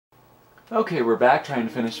Okay, we're back trying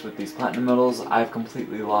to finish with these platinum medals. I've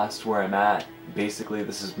completely lost where I'm at. Basically,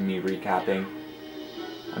 this is me recapping.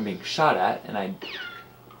 I'm being shot at, and I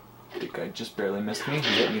think I just barely missed me.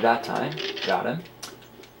 He hit me that time. Got him.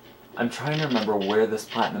 I'm trying to remember where this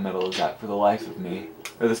platinum medal is at for the life of me.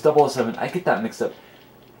 Or this 007, I get that mixed up.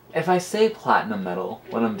 If I say platinum medal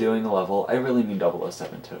when I'm doing a level, I really mean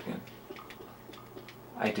 007 token.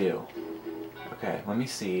 I do. Okay, let me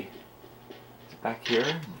see. Is it back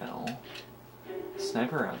here? No.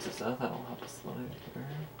 Sniper rounds and stuff, that'll help us a little bit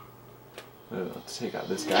here. Ooh, let's take out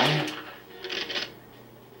this guy.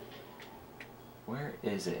 Where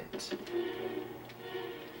is it?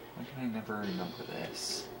 Why can I never remember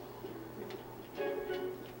this?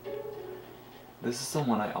 This is the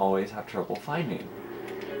one I always have trouble finding.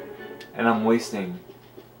 And I'm wasting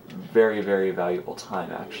very, very valuable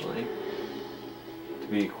time, actually. To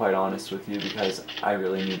be quite honest with you, because I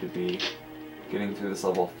really need to be getting through this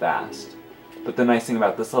level fast. But the nice thing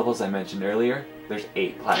about this level, as I mentioned earlier, there's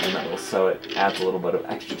 8 platinum medals, so it adds a little bit of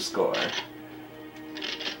extra score.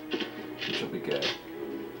 Which will be good.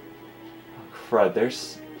 Oh, crud,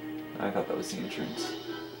 there's... I thought that was the entrance.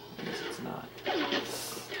 I guess it's not.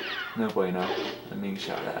 No bueno. I'm being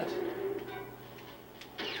shot at.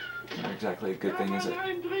 Not exactly a good thing, is it?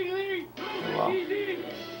 Oh well.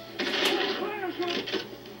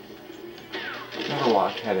 Never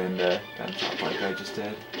walk head into gunshot like I just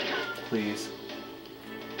did. Please.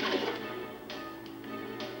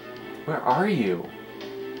 Where are you?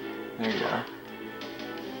 There you are.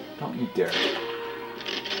 Don't you dare.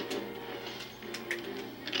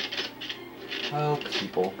 Oh,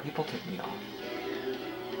 people. People take me off.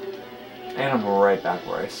 And I'm right back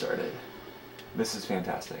where I started. This is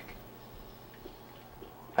fantastic.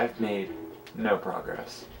 I've made no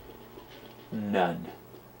progress. None.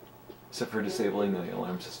 Except for disabling the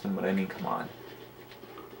alarm system, but I mean, come on.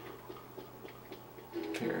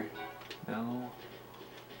 Here. No.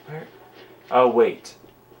 Where? Oh, wait.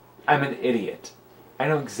 I'm an idiot. I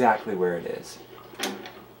know exactly where it is.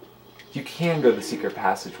 You can go the secret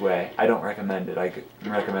passageway. I don't recommend it. I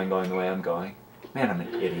recommend going the way I'm going. Man, I'm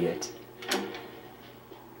an idiot.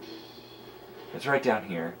 It's right down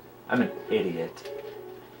here. I'm an idiot.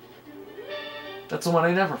 That's the one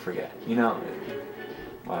I never forget. You know,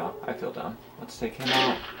 wow, I feel dumb. Let's take him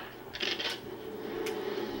out.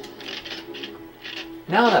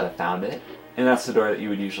 Now that I found it, and that's the door that you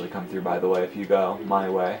would usually come through, by the way, if you go my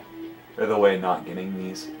way, or the way not getting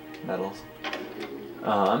these medals.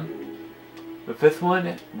 The 5th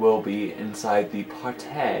one will be inside the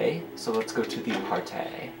party, so let's go to the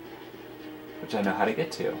party, which I know how to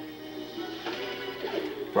get to.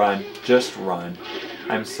 Run. Just run.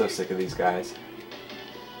 I'm so sick of these guys.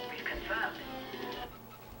 We've confirmed.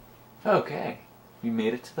 Okay. We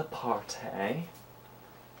made it to the party.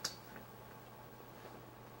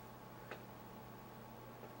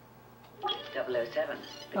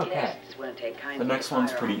 Okay. The next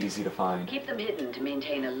one's pretty easy to find. Keep them hidden to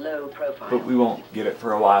maintain a low profile. But we won't get it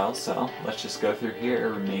for a while, so let's just go through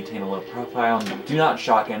here and maintain a low profile. Do not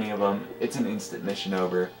shock any of them. It's an instant mission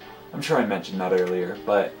over. I'm sure I mentioned that earlier,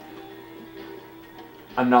 but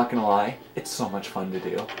I'm not gonna lie, it's so much fun to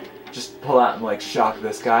do. Just pull out and like shock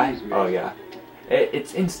this guy. Oh yeah.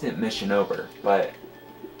 It's instant mission over, but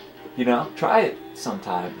you know, try it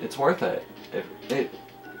sometime. It's worth it.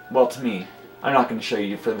 Well, to me, I'm not gonna show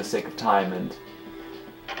you for the sake of time, and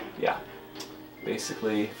yeah,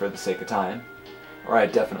 basically for the sake of time, or I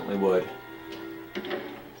definitely would.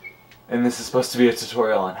 And this is supposed to be a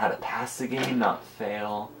tutorial on how to pass the game, not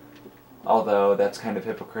fail. Although, that's kind of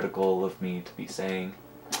hypocritical of me to be saying,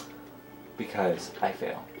 because I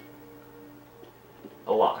fail.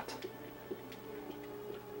 A lot.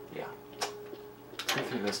 Yeah. Let's go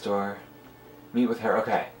through this door. Meet with her.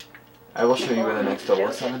 Okay. I will show you where the next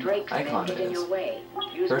 007 icon is.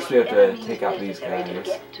 First we have to take out these guys.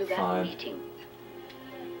 Fun.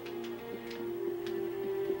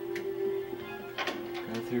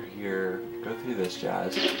 Go through here. Go through this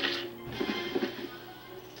jazz.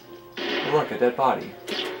 Oh, look, a dead body.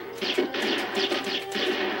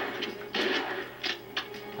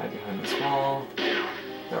 Hide behind this wall.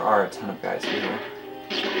 There are a ton of guys here.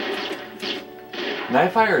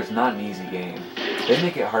 Nightfire is not an easy game. They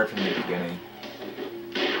make it hard from the beginning.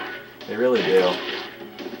 They really do.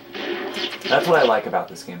 That's what I like about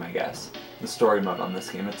this game, I guess. The story mode on this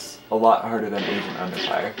game. It's a lot harder than Agent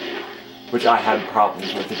Underfire, which I had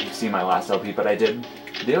problems with if you've seen my last LP, but I did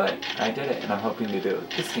do it. I did it, and I'm hoping to do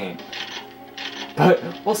it this game. But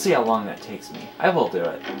we'll see how long that takes me. I will do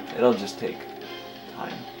it. It'll just take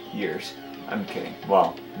time. Years. I'm kidding.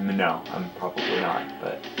 Well, no, I'm probably not,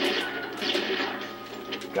 but...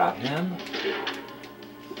 Got him.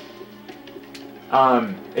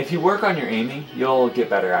 If you work on your aiming, you'll get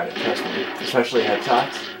better at it, trust me. Especially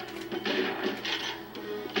headshots.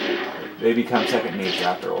 They become second nature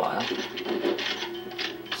after a while.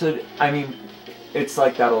 So, I mean, it's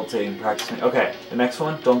like that old saying, practicing. Okay, the next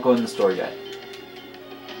one, don't go in the store yet.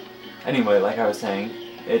 Anyway, like I was saying,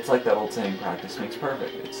 it's like that old saying, practice makes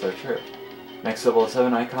perfect. It's so true. Next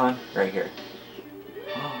 007 icon, right here.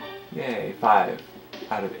 Oh, yay, 5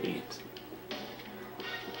 out of 8.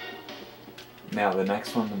 Now the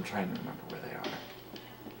next ones, I'm trying to remember where they are.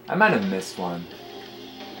 I might have missed one.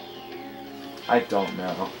 I don't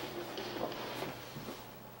know.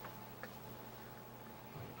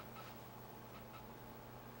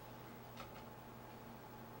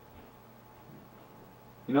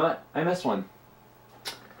 You know what? I missed one.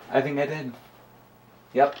 I think I did.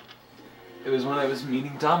 Yep. It was when I was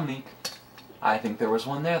meeting Dominique. I think there was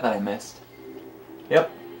one there that I missed. Yep,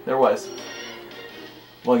 there was.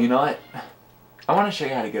 Well, you know what? I want to show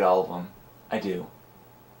you how to get all of them. I do.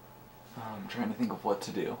 I'm trying to think of what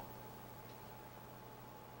to do.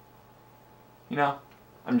 You know,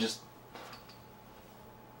 I'm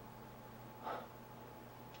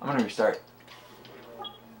gonna restart.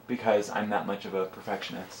 Because I'm that much of a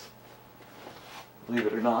perfectionist. Believe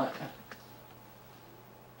it or not.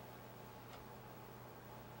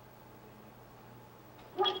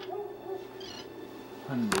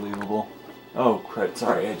 Unbelievable. Oh crap,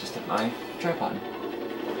 sorry, I just hit my tripod.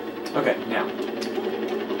 Okay, now,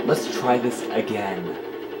 let's try this again.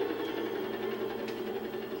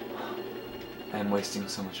 I'm wasting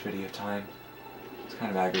so much video time. It's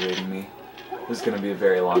kind of aggravating me. This is going to be a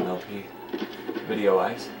very long LP,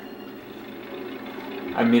 video-wise.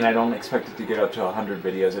 I mean, I don't expect it to get up to 100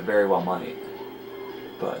 videos, it very well might.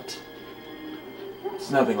 But,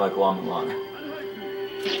 it's nothing like Llama Lana.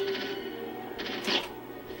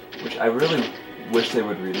 Which I really wish they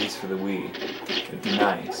would release for the Wii. It'd be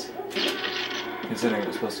nice. Considering it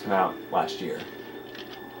was supposed to come out last year.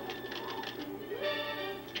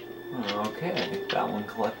 Okay, that one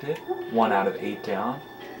collected. 1 out of 8 down.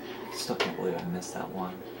 I still can't believe I missed that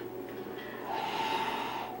one.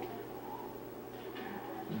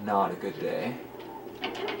 Not a good day.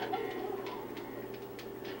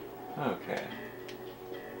 Okay.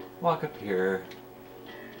 Walk up here.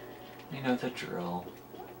 You know the drill.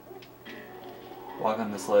 Walk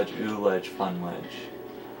on this ledge, ooh ledge, fun ledge.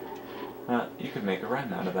 You could make a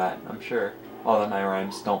rhyme out of that, I'm sure. Although my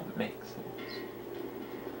rhymes don't make sense.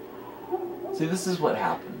 See, this is what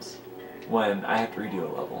happens when I have to redo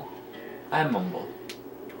a level. I mumble.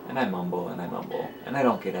 And I mumble, and I mumble. And I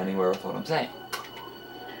don't get anywhere with what I'm saying.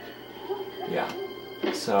 Yeah.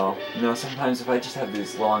 So, you know, sometimes if I just have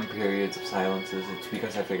these long periods of silences, it's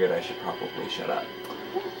because I figured I should probably shut up.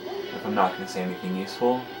 If I'm not going to say anything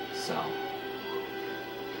useful, so...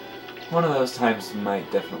 One of those times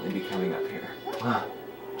might definitely be coming up here.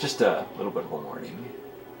 Just a little bit of a warning.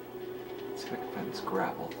 Let's see if I can find this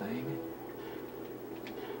grapple thing.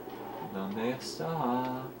 Donde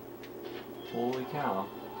está? Holy cow.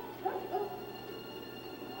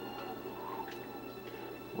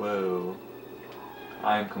 Whoa.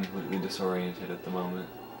 I'm completely disoriented at the moment.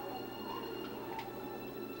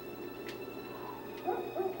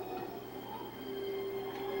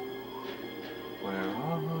 Where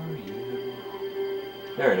are you?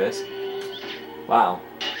 There it is. Wow.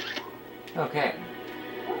 Okay.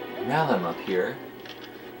 Now that I'm up here,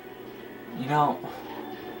 you know,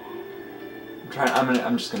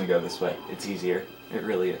 I'm just gonna go this way. It's easier. It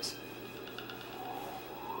really is.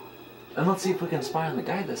 And let's see if we can spy on the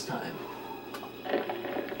guy this time. There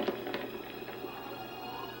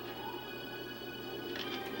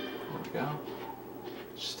we go.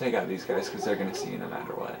 Just take out these guys because they're gonna see you no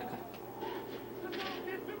matter what.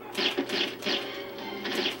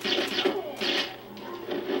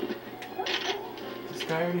 Is this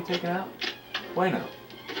guy already taken out? Why not?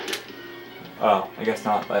 Oh, I guess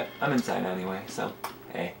not, but I'm inside anyway, so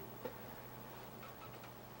hey.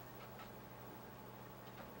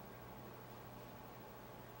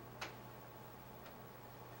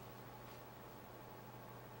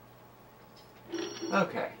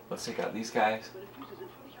 Okay, let's take out these guys.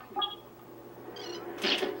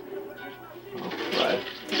 Oh, crud.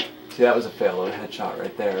 See, that was a fail of a headshot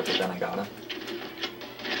right there, but then I got him.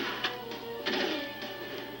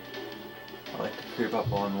 I like to creep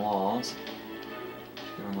up on walls.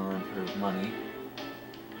 Give them more improved money.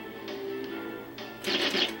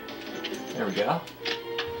 There we go.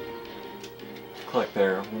 Collect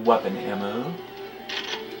their weapon ammo.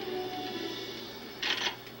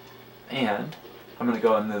 And I'm gonna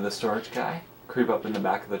go into the storage guy, creep up in the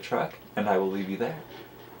back of the truck, and I will leave you there.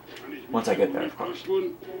 Once I get there, of course.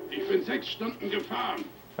 Ich bin 6 Stunden gefahren.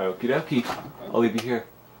 Okie dokie. I'll leave you here.